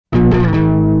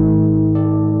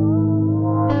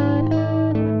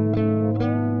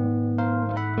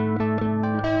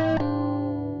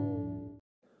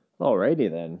Alrighty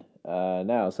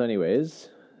then. So anyways,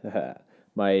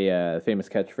 my famous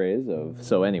catchphrase of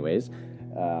 "so anyways."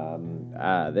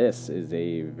 This is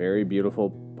a very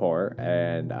beautiful pour,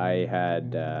 and I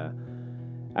had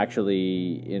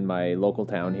actually in my local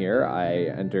town here. I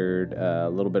entered a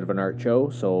little bit of an art show,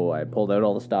 so I pulled out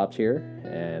all the stops here,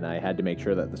 and I had to make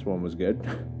sure that this one was good.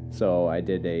 So I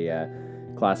did a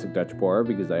classic Dutch pour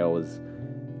because I always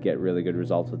get really good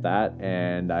results with that,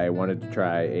 and I wanted to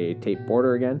try a tape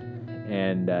border again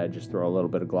and just throw a little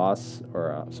bit of gloss,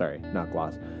 or sorry, not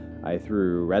gloss. I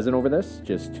threw resin over this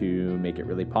just to make it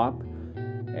really pop,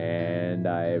 and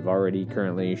I've already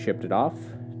currently shipped it off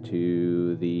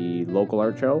to the local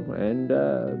art show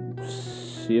and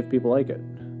see if people like it.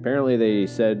 Apparently they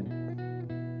said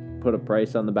put a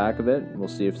price on the back of it, and we'll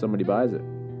see if somebody buys it.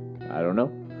 I don't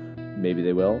know. Maybe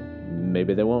they will,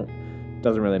 maybe they won't.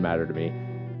 Doesn't really matter to me.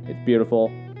 It's beautiful.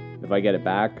 If I get it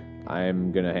back,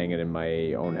 I'm gonna hang it in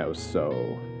my own house, so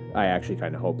I actually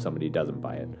kind of hope somebody doesn't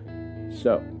buy it.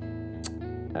 So,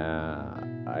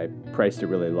 I priced it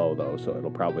really low though, so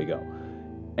it'll probably go.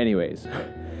 Anyways,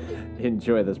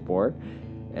 enjoy this pour,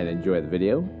 and enjoy the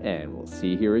video, and we'll see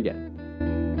you here again.